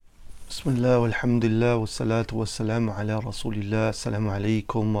Bismillah, walhamdulillah, wassalatu wassalamu ala rasulillah, assalamu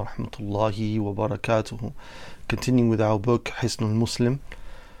alaikum wa rahmatullahi wa barakatuhu. Continuing with our book, Hisnul Muslim,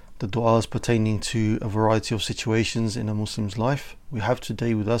 the du'as pertaining to a variety of situations in a Muslim's life. We have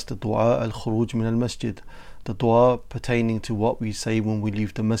today with us the du'a al-khuruj min al-masjid, the du'a pertaining to what we say when we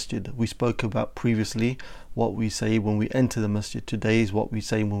leave the masjid. We spoke about previously what we say when we enter the masjid. Today is what we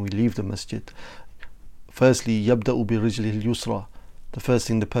say when we leave the masjid. Firstly, yabda'u bi rijlihi al-yusra. The first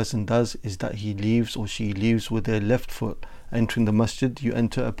thing the person does is that he leaves or she leaves with their left foot. Entering the masjid, you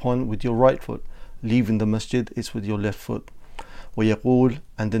enter upon with your right foot. Leaving the masjid, it's with your left foot. وَيَقُولُ,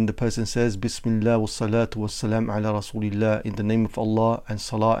 and then the person says, Bismillah wa salatu wa salam ala rasulillah, in the name of Allah, and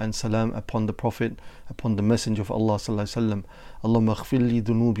salah and salam upon the Prophet, upon the Messenger of Allah sallallahu alaihi wasallam. Allahumma aghfir li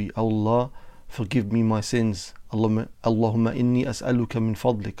dhunubi, Allah, forgive me my sins. Allahumma inni as'aluka min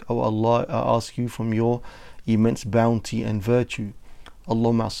fadlik, O Allah, I ask you from your immense bounty and virtue.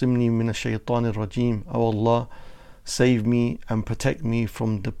 Allahumma asimni min ash-shaytan ar-rajim, O Allah, save me and protect me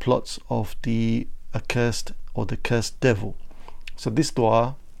from the plots of the accursed or the cursed devil. So this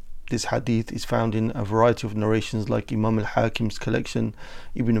dua, this hadith, is found in a variety of narrations like Imam al-Hakim's collection,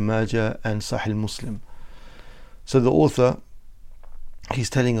 Ibn Majah and Sahih Muslim. So the author,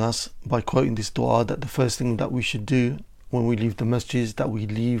 he's telling us by quoting this dua that the first thing that we should do when we leave the masjid is that we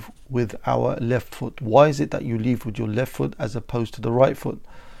leave with our left foot. Why is it that you leave with your left foot as opposed to the right foot?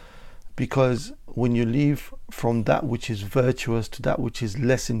 Because when you leave from that which is virtuous to that which is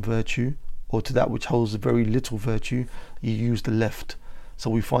less in virtue, or to that which holds very little virtue, you use the left. So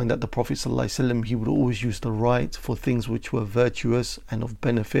we find that the Prophet ﷺ, he would always use the right for things which were virtuous and of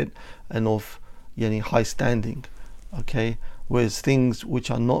benefit and of high standing. Okay, whereas things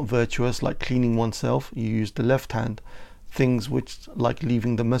which are not virtuous, like cleaning oneself, you use the left hand. Things which, like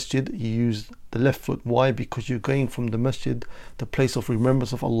leaving the masjid, you use the left foot. Why? Because you're going from the masjid, the place of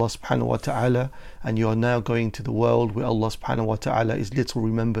remembrance of Allah subhanahu wa ta'ala, and you are now going to the world where Allah subhanahu wa ta'ala is little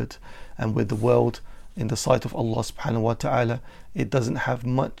remembered, and where the world, in the sight of Allah subhanahu wa ta'ala, it doesn't have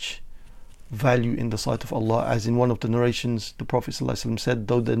much value in the sight of Allah. As in one of the narrations, the Prophet ﷺ said,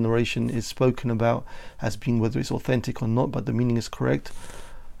 though the narration is spoken about as being whether it's authentic or not, but the meaning is correct,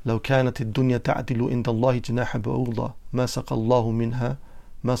 لو كانت الدنيا تعدل عند الله جناح بعوضة ما سقى الله منها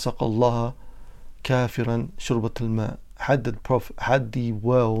ما سقى الله كافرا شربة الماء. Had the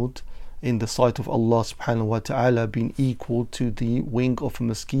world in the sight of Allah subhanahu wa ta'ala been equal to the wing of a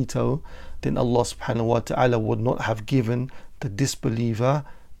mosquito, then Allah subhanahu wa ta'ala would not have given the disbeliever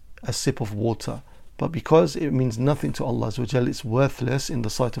a sip of water. But because it means nothing to Allah Azza wa Jal, it's worthless in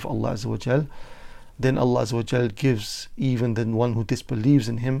the sight of Allah Azza wa Jal, then Allah Azza wa Jal gives even the one who disbelieves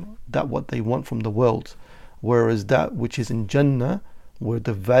in Him that what they want from the world. Whereas that which is in Jannah, where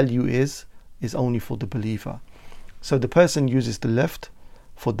the value is only for the believer. So the person uses the left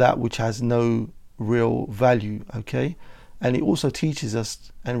for that which has no real value, okay? And it also teaches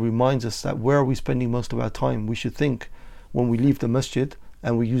us and reminds us that where are we spending most of our time? We should think when we leave the masjid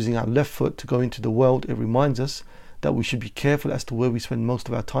and we're using our left foot to go into the world, it reminds us that we should be careful as to where we spend most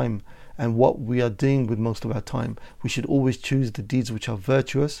of our time and what we are doing with most of our time. We should always choose the deeds which are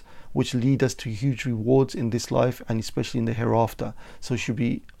virtuous, which lead us to huge rewards in this life and especially in the hereafter. So we should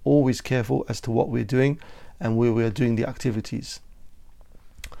be always careful as to what we're doing and where we are doing the activities.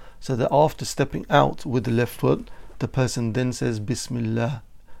 So that after stepping out with the left foot, the person then says Bismillah,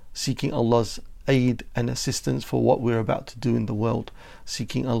 seeking Allah's aid and assistance for what we're about to do in the world.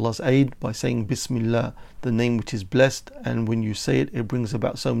 Seeking Allah's aid by saying Bismillah, the name which is blessed, and when you say it, it brings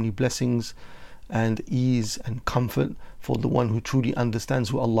about so many blessings and ease and comfort for the one who truly understands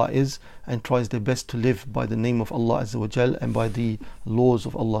who Allah is and tries their best to live by the name of Allah Azza wa Jal and by the laws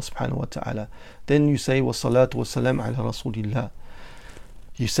of Allah subhanahu wa ta'ala. Then you say wa salatu wa salam ala rasulillah.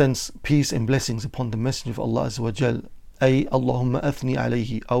 You send peace and blessings upon the Messenger of Allah Azza wa Jal. Ay Allahumma athni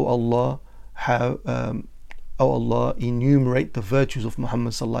alayhi, O Allah, O Allah, enumerate the virtues of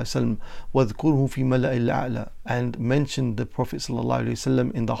Muhammad sallallahu alaihi wasallam, وَاذْكُرْهُ فِي مَلَأِ الْأَعْلَى, and mention the Prophet sallallahu alaihi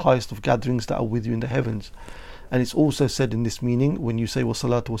wasallam in the highest of gatherings that are with you in the heavens. And it's also said in this meaning when you say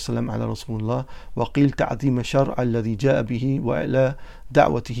وَصَلَاةُ وَسَلَامُ عَلَى رَسُولِ اللَّهِ وَقِيلْ تَعْظِيمَ الشَّرْعَ الَّذِي جَاءَ بِهِ وَإِلَى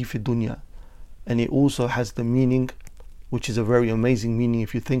دَعْوَتِهِ فِي الدُّنْيَا. And it also has the meaning, which is a very amazing meaning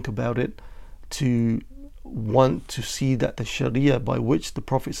if you think about it, to want to see that the Sharia by which the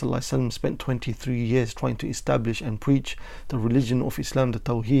Prophet ﷺ spent 23 years trying to establish and preach the religion of Islam, the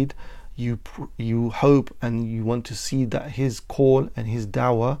Tawheed, you hope and you want to see that his call and his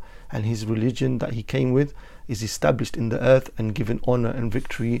da'wah and his religion that he came with is established in the earth and given honor and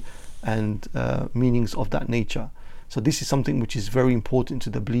victory and meanings of that nature. So this is something which is very important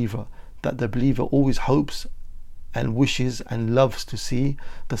to the believer, that the believer always hopes and wishes and loves to see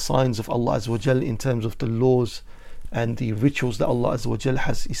the signs of Allah Azza wa Jal in terms of the laws and the rituals that Allah Azza wa Jal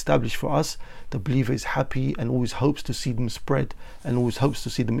has established for us. The believer is happy and always hopes to see them spread and always hopes to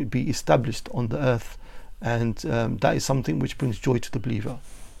see them be established on the earth, and that is something which brings joy to the believer.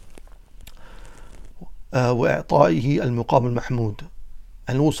 وإعطائه المقام المحمود.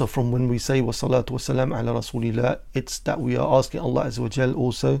 And also from when we say wassalatu wassalam ala rasulillah, it's that we are asking Allah Azza wa Jal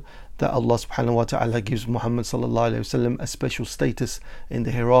also that Allah subhanahu wa ta'ala gives Muhammad sallallahu alayhi wa sallam a special status in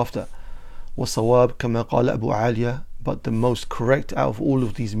the hereafter. وَالصَّوَابُ كَمَا قَالَ أَبُو عَالِيَةَ. But the most correct out of all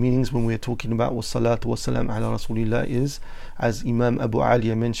of these meanings when we're talking about wassalatu wassalam ala rasulillah is, as Imam Abu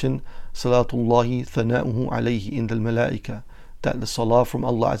Aliyah mentioned, salatullahi thana'uhu alayhi indal malaika, that the salah from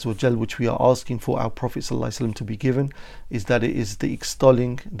Allah Azza wa Jal which we are asking for our Prophet sallallahu alaihi wasallam to be given is that it is the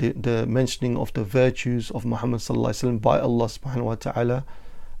extolling, the mentioning of the virtues of Muhammad sallallahu alaihi wasallam by Allah subhanahu wa ta'ala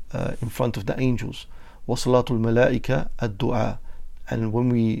in front of the angels. Wa salatul malaika ad-du'a. And when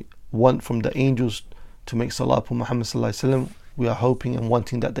we want from the angels to make salah upon Muhammad sallallahu alaihi wasallam, we are hoping and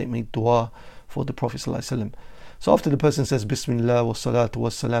wanting that they make dua for the Prophet sallallahu alaihi wasallam. So after the person says Bismillah wa salatu wa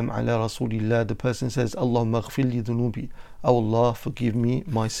salam ala rasulillah, the person says Allahumma ghfir li dhunubi, oh Allah, forgive me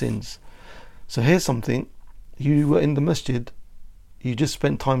my sins. So here's something: you were in the masjid, you just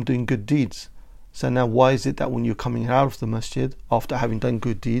spent time doing good deeds. So now why is it that when you're coming out of the masjid after having done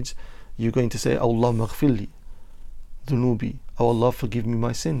good deeds, you're going to say Allahumma ghfir li dhunubi, oh Allah, forgive me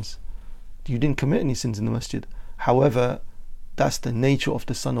my sins? You didn't commit any sins in the masjid. However, that's the nature of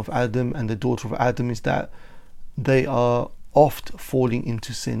the son of Adam and the daughter of Adam, is that they are oft falling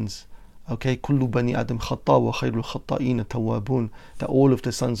into sins. Okay, kullu bani Adam khata wa khayrul khata'ina tawwabun, that all of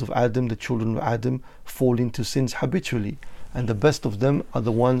the sons of Adam, the children of Adam, fall into sins habitually, and the best of them are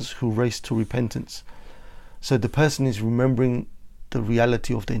the ones who race to repentance. So the person is remembering the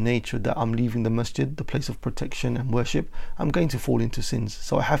reality of their nature, that I'm leaving the masjid, the place of protection and worship, I'm going to fall into sins,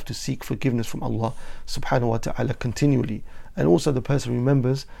 so I have to seek forgiveness from Allah subhanahu wa ta'ala continually. And also the person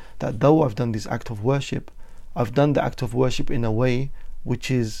remembers that though I've done this act of worship, I've done the act of worship in a way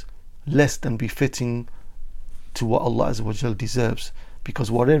which is less than befitting to what Allah Azza wa Jal deserves, because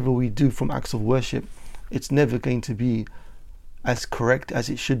whatever we do from acts of worship, it's never going to be as correct as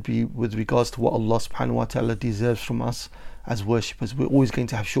it should be with regards to what Allah subhanahu wa ta'ala deserves from us as worshippers. We're always going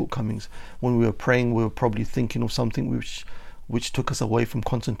to have shortcomings. When we were praying, we were probably thinking of something which took us away from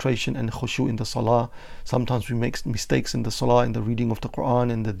concentration and khushu in the salah. Sometimes we make mistakes in the salah, in the reading of the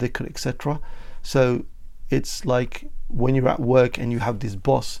Quran and the dhikr, etc. So it's like when you're at work and you have this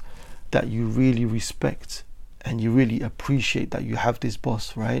boss that you really respect and you really appreciate that you have this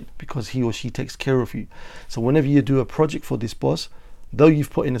boss, right? Because he or she takes care of you. So whenever you do a project for this boss, though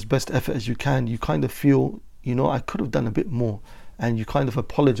you've put in as best effort as you can, you kind of feel, I could have done a bit more, and you kind of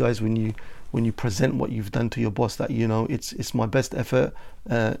apologize when you present what you've done to your boss, that it's my best effort,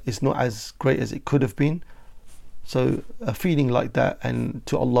 it's not as great as it could have been. So a feeling like that, and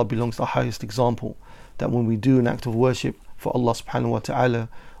to Allah belongs the highest example, that when we do an act of worship for Allah subhanahu wa ta'ala,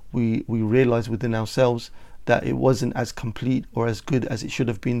 we realize within ourselves that it wasn't as complete or as good as it should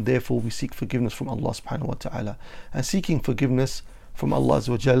have been. Therefore we seek forgiveness from Allah subhanahu wa ta'ala. And seeking forgiveness from Allah Azza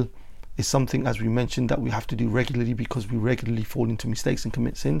wa Jal is something, as we mentioned, that we have to do regularly, because we regularly fall into mistakes and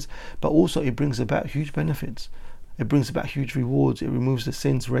commit sins. But also it brings about huge benefits, it brings about huge rewards, it removes the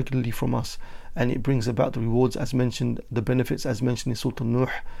sins regularly from us, and it brings about the rewards as mentioned, the benefits as mentioned in Surah Nuh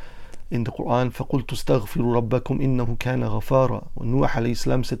in the Quran. فَقُلْتُ اسْتَغْفِرُوا رَبَّكُمْ إِنَّهُ كَانَ غَفَارًا. When Nuh alayhi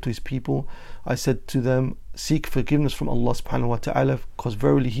salam said to his people, I said to them, seek forgiveness from Allah subhanahu wa ta'ala, because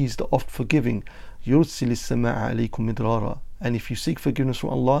verily He is the oft forgiving. يُرْسِلِ السَّمَاءَ عَلَيْكُمْ مِدْرَارًا. And if you seek forgiveness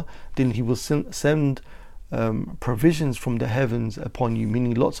from Allah, then He will send provisions from the heavens upon you,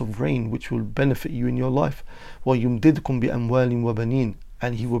 meaning lots of rain which will benefit you in your life. وَيُمْدِدْكُمْ بِأَمْوَالٍ وَبَنِينَ.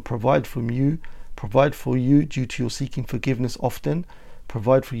 And He will provide for you due to your seeking forgiveness often,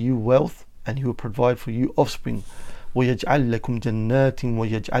 provide for you wealth, and He will provide for you offspring. وَيَجْعَلْ لَكُمْ جَنَّاتٍ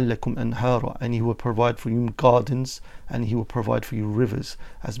وَيَجْعَلْ لَكُمْ أَنْهَارًا. And He will provide for you gardens, and He will provide for you rivers,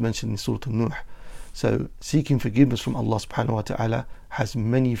 as mentioned in Surah Nuh. So seeking forgiveness from Allah subhanahu wa ta'ala has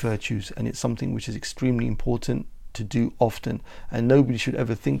many virtues, and it's something which is extremely important to do often. And nobody should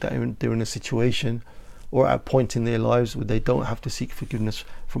ever think that they're in a situation or at a point in their lives where they don't have to seek forgiveness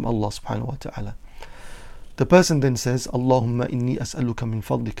from Allah subhanahu wa ta'ala. The person then says, Allahumma inni as'aluka min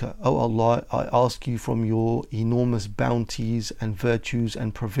fadlika. Oh Allah, I ask you from your enormous bounties and virtues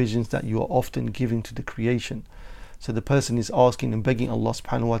and provisions that you are often giving to the creation. So the person is asking and begging Allah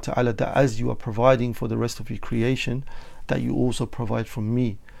subhanahu wa ta'ala that as you are providing for the rest of your creation, that you also provide from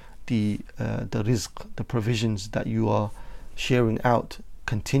me the rizq, the provisions that you are sharing out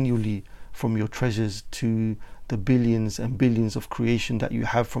continually from your treasures to the billions and billions of creation that you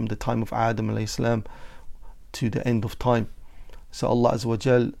have from the time of Adam alayhi salam to the end of time. So Allah Azza wa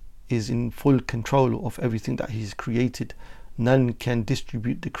Jal is in full control of everything that He's created. None can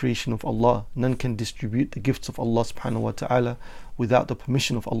distribute the creation of Allah, none can distribute the gifts of Allah subhanahu wa ta'ala without the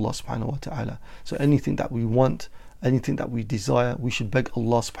permission of Allah subhanahu wa ta'ala. So anything that we want, anything that we desire, we should beg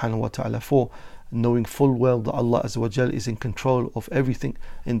Allah subhanahu wa ta'ala for, knowing full well that Allah Azza wa Jal is in control of everything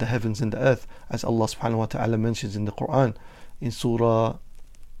in the heavens and the earth, as Allah subhanahu wa ta'ala mentions in the Quran in Surah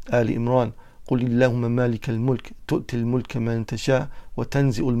Ali Imran. قل اللهم مالك الملك تؤتي الملك من تشاء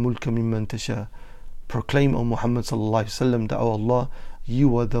وتنزع الملك ممن تشاء. Proclaim, O Muhammad sallallahu alaihi wasallam, that, O Allah,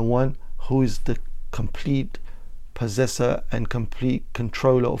 you are the one who is the complete possessor and complete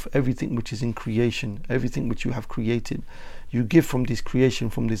controller of everything which is in creation, everything which you have created. You give from this creation,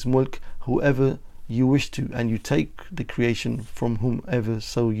 from this mulk, whoever you wish to, and you take the creation from whomever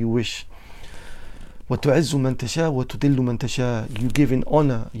so you wish. وَتُعِزُّ مَن تَشَاءُ وَتُذِلُّ مَن تَشَاءُ. You give in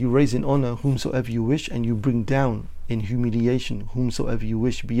honor, you raise in honor whomsoever you wish, and you bring down in humiliation whomsoever you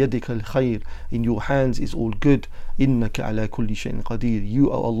wish. بِيَدِكَ الْخَيْرِ. In your hands is all good. إِنَّكَ عَلَى كُلِّ شَيْءٍ قَدِيرٌ. You,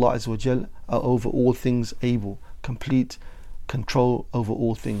 O Allah Azza wa Jal, are over all things able, complete control over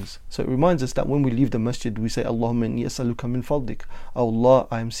all things. So it reminds us that when we leave the masjid, we say, Allahumma inni as'aluka min fadlik. O Allah,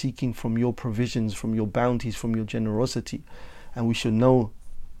 I am seeking from your provisions, from your bounties, from your generosity. And we should know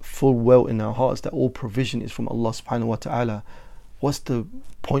full well in our hearts that all provision is from Allah subhanahu wa ta'ala. What's the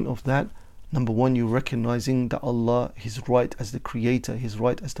point of that? Number one, you're recognizing that Allah is right as the creator, He's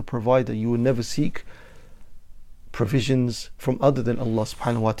right as the provider. You will never seek provisions from other than Allah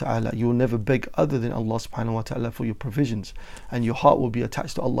subhanahu wa ta'ala. You will never beg other than Allah subhanahu wa ta'ala for your provisions, and your heart will be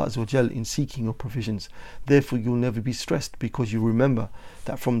attached to Allah Azza wa Jal in seeking your provisions. Therefore you'll never be stressed, because you remember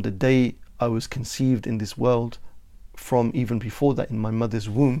that from the day I was conceived in this world, from even before that in my mother's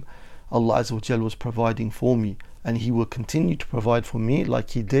womb, Allah Azza wa Jal was providing for me, and He will continue to provide for me like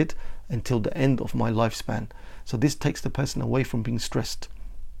He did until the end of my lifespan. So this takes the person away from being stressed.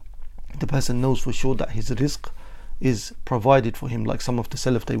 The person knows for sure that his rizq is provided for him. Like some of the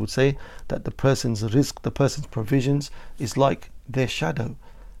Salaf, they would say that the person's rizq, the person's provisions, is like their shadow.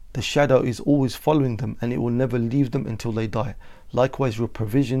 The shadow is always following them, and it will never leave them until they die. Likewise, your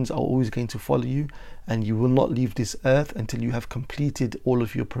provisions are always going to follow you, and you will not leave this earth until you have completed all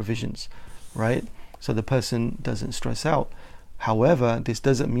of your provisions, right? So the person doesn't stress out. However, this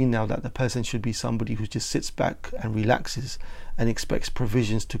doesn't mean now that the person should be somebody who just sits back and relaxes and expects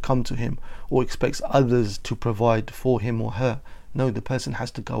provisions to come to him, or expects others to provide for him or her. No, the person has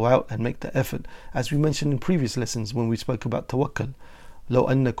to go out and make the effort. As we mentioned in previous lessons when we spoke about tawakkul, لو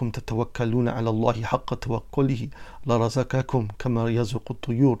أنكم تتوكلون على الله حق توكله لرزقكم كما يرزق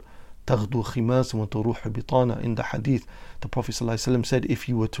الطيور تغدو خماس وتروح بطانا. In the hadith, the Prophet ﷺ said, if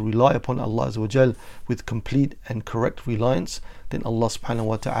you were to rely upon Allah Azza wa Jal with complete and correct reliance, then Allah subhanahu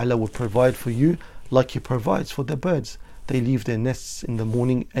wa ta'ala will provide for you like He provides for the birds. They leave their nests in the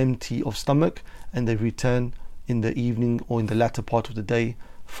morning empty of stomach, and they return in the evening or in the latter part of the day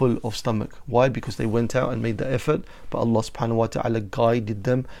full of stomach. Why? Because they went out and made the effort, but Allah subhanahu wa ta'ala guided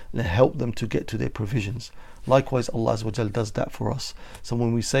them and helped them to get to their provisions. Likewise, Allah Azza wa Jal does that for us. So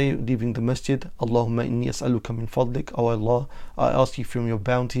when we say leaving the masjid, Allahumma inni as'aluka min fadlik, O Allah, I ask you from your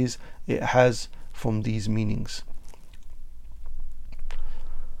bounties, it has from these meanings.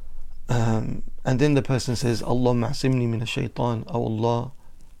 And then the person says, Allahumma asimni min ash-shaytan, O Allah,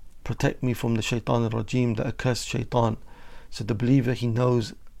 protect me from the shaitan al-rajim, the accursed shaitan. So the believer, he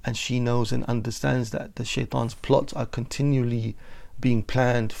knows and she knows and understands that the shaitan's plots are continually being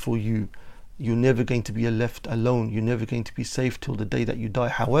planned for you. You're never going to be left alone. You're never going to be safe till the day that you die.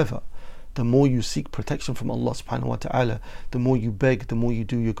 However, the more you seek protection from Allah subhanahu wa ta'ala, the more you beg, the more you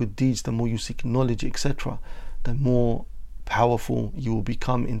do your good deeds, the more you seek knowledge, etc., the more powerful you will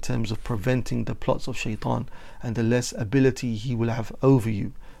become in terms of preventing the plots of shaitan, and the less ability he will have over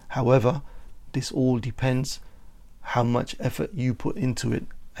you. However, this all depends how much effort you put into it,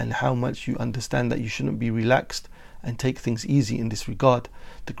 and how much you understand that you shouldn't be relaxed and take things easy in this regard.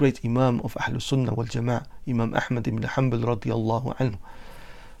 The great Imam of Ahlus Sunnah wal Jama'ah, Imam Ahmad ibn Hanbal radiyallahu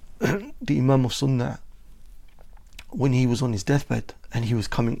anhu, the Imam of Sunnah, when he was on his deathbed and he was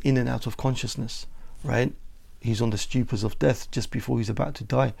coming in and out of consciousness, right? He's on the stupors of death just before he's about to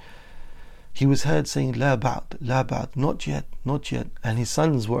die. He was heard saying, La ba'd, not yet, not yet. And his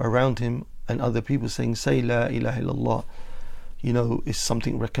sons were around him and other people saying, say La ilaha illallah. You know, it's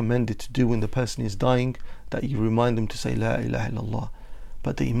something recommended to do when the person is dying, that you remind them to say La ilaha illallah.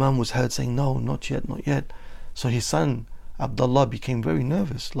 But the Imam was heard saying, no, not yet, not yet. So his son Abdullah became very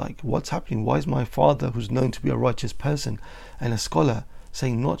nervous, like, what's happening? Why is my father, who's known to be a righteous person and a scholar,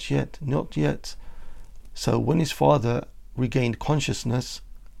 saying not yet, not yet? So when his father regained consciousness,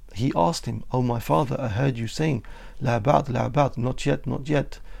 he asked him, "Oh my father, I heard you saying la ba'd, not yet, not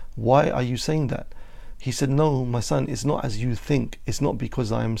yet. Why are you saying that?" He said, "No, my son, it's not as you think. It's not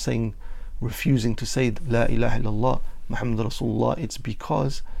because I am saying, refusing to say la ilaha illallah Muhammad Rasulullah. It's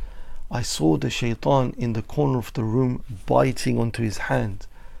because I saw the shaitan in the corner of the room biting onto his hand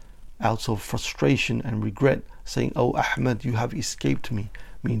out of frustration and regret, saying, 'Oh Ahmad, you have escaped me,'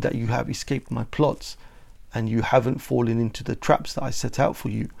 meaning that you have escaped my plots and you haven't fallen into the traps that I set out for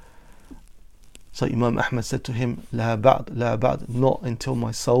you." So Imam Ahmad said to him, "La ba'd, not until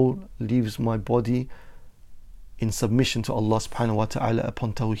my soul leaves my body in submission to Allah subhanahu wa ta'ala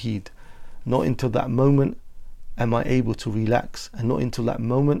upon Tawheed. Not until that moment am I able to relax, and not until that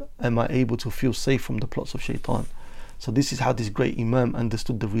moment am I able to feel safe from the plots of shaitan." So this is how this great Imam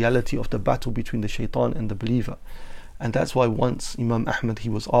understood the reality of the battle between the shaitan and the believer. And that's why once Imam Ahmad, he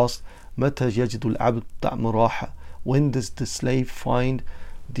was asked, "Mata yajidul abd ta'am raha?" When does the slave find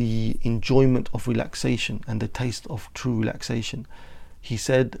the enjoyment of relaxation and the taste of true relaxation? He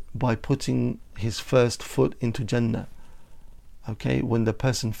said, by putting his first foot into Jannah. Okay, when the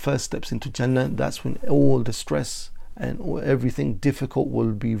person first steps into Jannah, that's when all the stress and everything difficult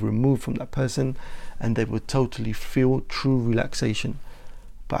will be removed from that person, and they will totally feel true relaxation.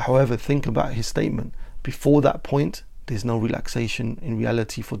 But however, think about his statement. Before that point, there's no relaxation in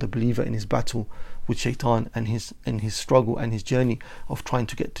reality for the believer in his battle with shaitan and his struggle and his journey of trying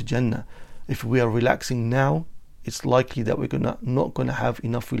to get to Jannah. If we are relaxing now, it's likely that we're not going to have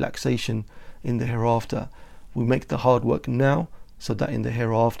enough relaxation in the hereafter. We make the hard work now so that in the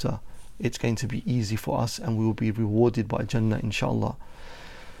hereafter it's going to be easy for us and we will be rewarded by Jannah, inshallah.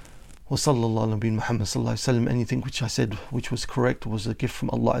 Wa sallallahu ala Muhammad sallallahu alaihi wasallam. Anything which I said which was correct was a gift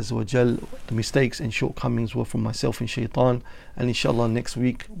from Allah Azza wa Jal. The mistakes and shortcomings were from myself and shaitan. And inshallah next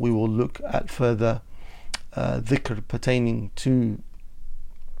week we will look at further dhikr pertaining to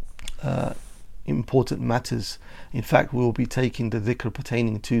important matters. In fact, we will be taking the dhikr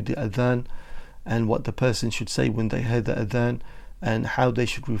pertaining to the adhan and what the person should say when they hear the adhan, and how they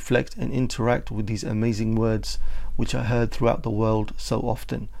should reflect and interact with these amazing words which are heard throughout the world so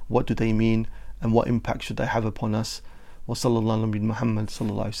often. What do they mean and what impact should they have upon us? Wa sallallahu ala Muhammad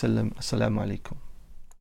sallallahu alaihi wasallam. Assalamu alaikum.